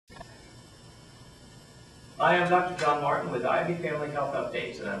Hi, I'm Dr. John Martin with Ivy Family Health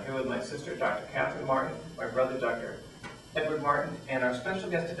Updates, and I'm here with my sister, Dr. Catherine Martin, my brother, Dr. Edward Martin, and our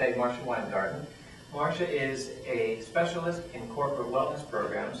special guest today, Marcia Weingarden. Marcia is a specialist in corporate wellness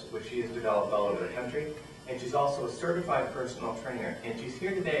programs, which she has developed all over the country, and she's also a certified personal trainer. And she's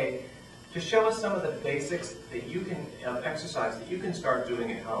here today to show us some of the basics that you can, exercise that you can start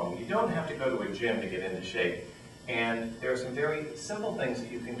doing at home. You don't have to go to a gym to get into shape. And there are some very simple things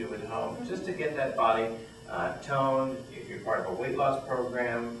that you can do at home just to get that body toned, if you're part of a weight loss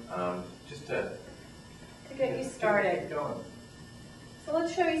program, just to get you started. Get going. So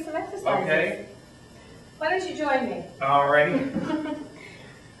let's show you some exercises. Okay. Why don't you join me? Alrighty.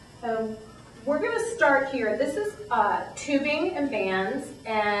 We're going to start here. This is tubing and bands,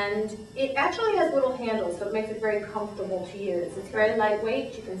 and it actually has little handles, so it makes it very comfortable to use. It's very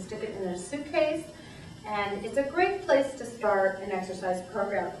lightweight. You can stick it in a suitcase, and it's a great place to start an exercise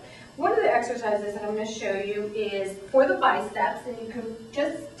program. One of the exercises that I'm going to show you is for the biceps, and you can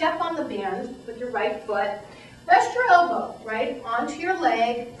just step on the band with your right foot. Rest your elbow right onto your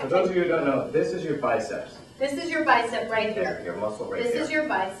leg. For those of you who don't know, this is your biceps. This is your bicep right here. Your muscle right This there. is your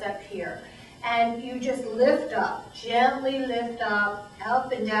bicep here. And you just lift up, gently lift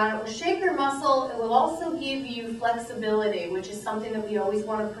up and down. It will shake your muscle. It will also give you flexibility, which is something that we always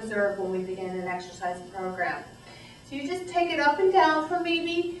want to preserve when we begin an exercise program. So you just take it up and down for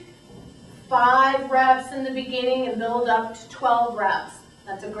maybe 5 reps in the beginning and build up to 12 reps.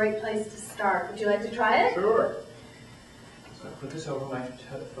 That's a great place to start. Would you like to try it? Sure. So I put this over my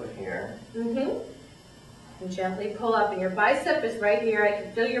foot here. And gently pull up, and your bicep is right here. I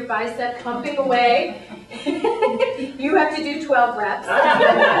can feel your bicep pumping away. You have to do 12 reps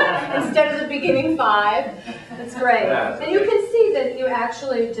instead of the beginning 5. That's great. Yeah, and you can see that you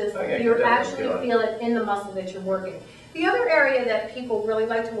actually feel it in the muscle that you're working. The other area that people really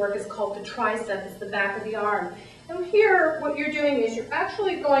like to work is called the tricep. It's the back of the arm. And here, what you're doing is you're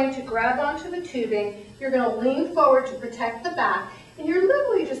actually going to grab onto the tubing. You're going to lean forward to protect the back, and you're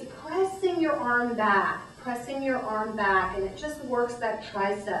literally just pressing your arm back. And it just works that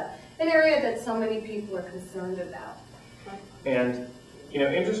tricep, an area that so many people are concerned about. And, you know,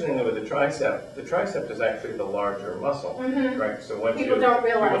 interestingly with the tricep is actually the larger muscle, right? So once people don't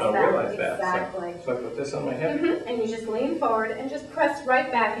realize that. Exactly. So I put this on my hip. And you just lean forward and just press right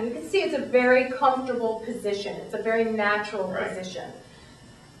back. And you can see it's a very comfortable position. It's a very natural position.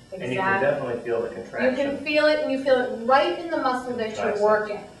 Exactly. And you can definitely feel the contraction. You can feel it, and you feel it right in the muscle that you're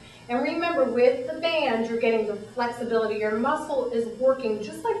working. And remember, with the band, you're getting the flexibility. Your muscle is working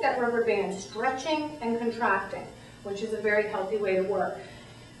just like that rubber band, stretching and contracting, which is a very healthy way to work.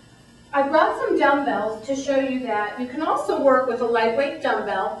 I brought some dumbbells to show you that you can also work with a lightweight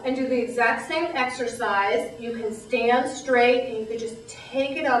dumbbell and do the exact same exercise. You can stand straight, and you could just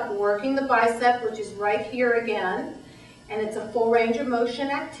take it up, working the bicep, which is right here again. And it's a full range of motion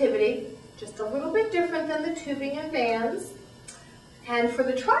activity, just a little bit different than the tubing and bands. And for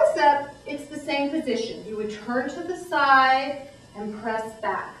the tricep, it's the same position. You would turn to the side and press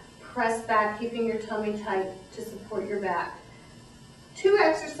back, keeping your tummy tight to support your back. 2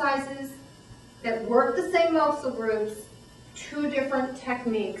 exercises that work the same muscle groups, 2 different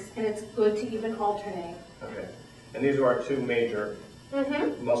techniques, and it's good to even alternate. Okay. And these are our 2 major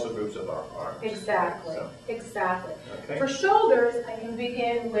muscle groups of our arms. Exactly. So. Exactly. Okay. For shoulders, I can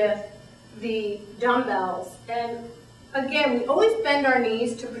begin with the dumbbells. And again, we always bend our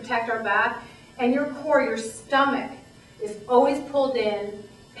knees to protect our back, and your core, your stomach, is always pulled in,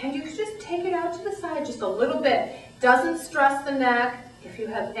 and you can just take it out to the side just a little bit. Doesn't stress the neck. If you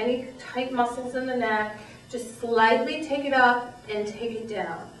have any tight muscles in the neck, just slightly take it up and take it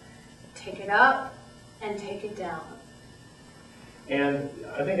down. Take it up and take it down. And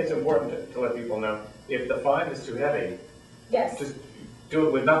I think it's important to let people know, if the 5 is too heavy, yes, just do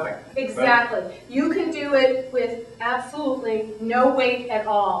it with nothing. Exactly. Right? You can do it with absolutely no weight at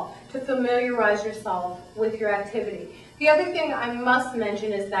all to familiarize yourself with your activity. The other thing I must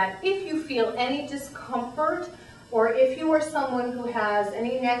mention is that if you feel any discomfort, or if you are someone who has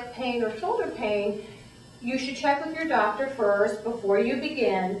any neck pain or shoulder pain, you should check with your doctor first before you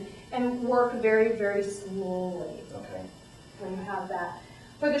begin and work very, very slowly when you have that.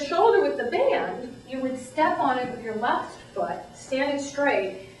 For the shoulder with the band, you would step on it with your left foot, standing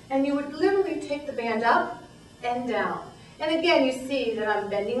straight, and you would literally take the band up and down. And again, you see that I'm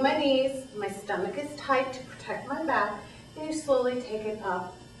bending my knees, my stomach is tight to protect my back, and you slowly take it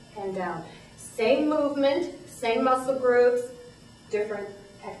up and down. Same movement, same muscle groups, different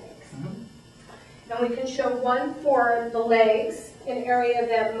techniques. And we can show one for the legs, an area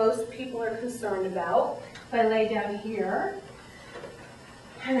that most people are concerned about. If I lay down here,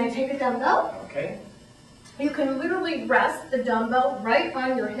 and I take a dumbbell, Okay. You can literally rest the dumbbell right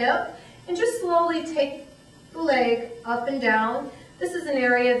on your hip and just slowly take the leg up and down. This is an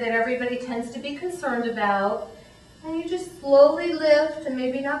area that everybody tends to be concerned about. And you just slowly lift and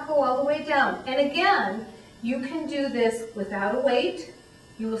maybe not go all the way down. And again, you can do this without a weight.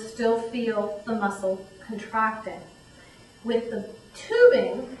 You will still feel the muscle contracting. With the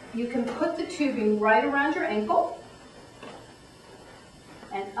tubing, you can put the tubing right around your ankle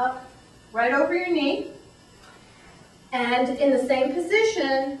and up right over your knee. And in the same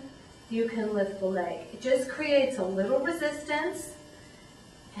position, you can lift the leg. It just creates a little resistance,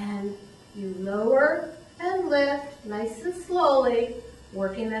 and you lower and lift nice and slowly,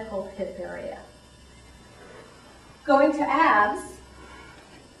 working that whole hip area. Going to abs.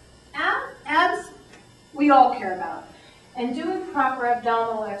 Abs we all care about. And doing proper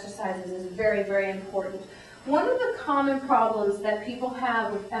abdominal exercises is very, very important. One of the common problems that people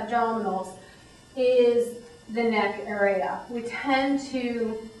have with abdominals is the neck area. We tend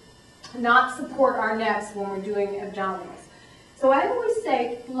to not support our necks when we're doing abdominals. So I always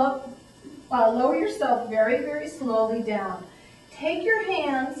say, lower yourself very, very slowly down. Take your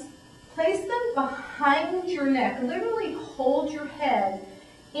hands, place them behind your neck. Literally hold your head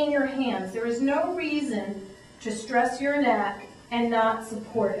in your hands. There is no reason to stress your neck and not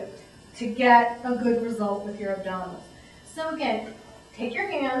support it to get a good result with your abdominals. So again, take your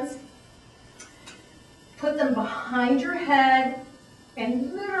hands, put them behind your head,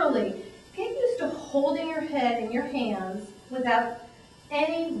 and literally get used to holding your head in your hands without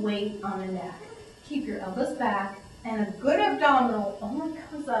any weight on the neck. Keep your elbows back, and a good abdominal only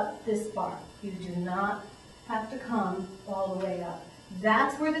comes up this far. You do not have to come all the way up.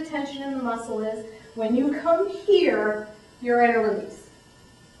 That's where the tension in the muscle is. When you come here, you're at a release.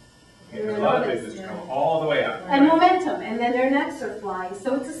 Okay, there's a lot of people just come all the way up. And momentum, and then their necks are flying.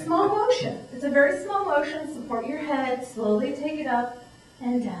 So it's a small motion. It's a very small motion. Support your head, slowly take it up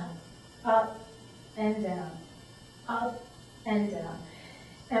and down, up and down, up and down.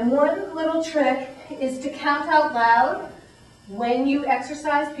 And one little trick is to count out loud. When you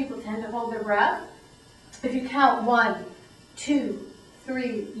exercise, people tend to hold their breath. If you count 1, 2,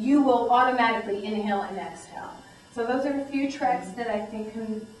 3, you will automatically inhale and exhale. So those are a few tricks that I think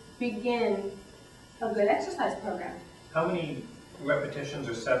can begin a good exercise program. How many repetitions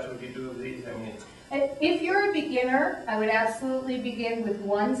or sets would you do of these? I mean, if you're a beginner, I would absolutely begin with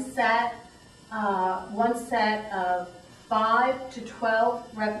one set of 5 to 12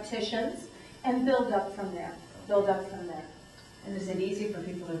 repetitions and build up from there. And is it easy for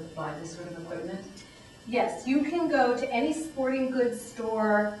people to buy this sort of equipment? Yes, you can go to any sporting goods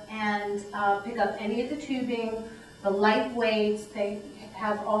store and pick up any of the tubing, the light weights. They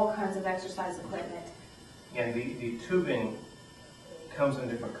have all kinds of exercise equipment. and the tubing comes in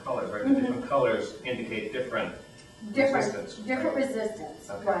different colors, right? The different colors indicate different resistance. Different resistance,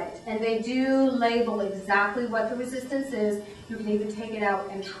 Okay. right. And they do label exactly what the resistance is. You can even take it out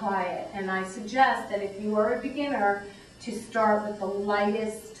and try it. And I suggest that if you are a beginner, to start with the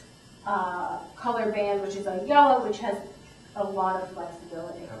lightest color band, which is a yellow, which has a lot of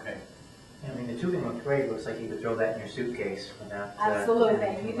flexibility. Okay. I mean, the tubing looks great. It looks like you could throw that in your suitcase without...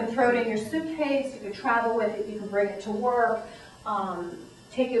 Absolutely. You can throw it in your suitcase, you can travel with it, you can bring it to work,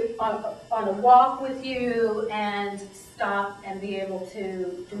 take it on a walk with you, and stop and be able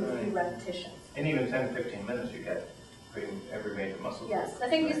to do a few repetitions. And even 10 to 15 minutes, you get every major muscle. Yes, I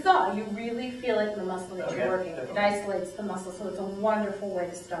think you saw. You really feel it in the muscle that you're working. It definitely. isolates the muscle, so it's a wonderful way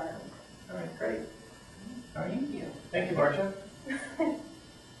to start. All right, great. All right. Thank you, Marcia.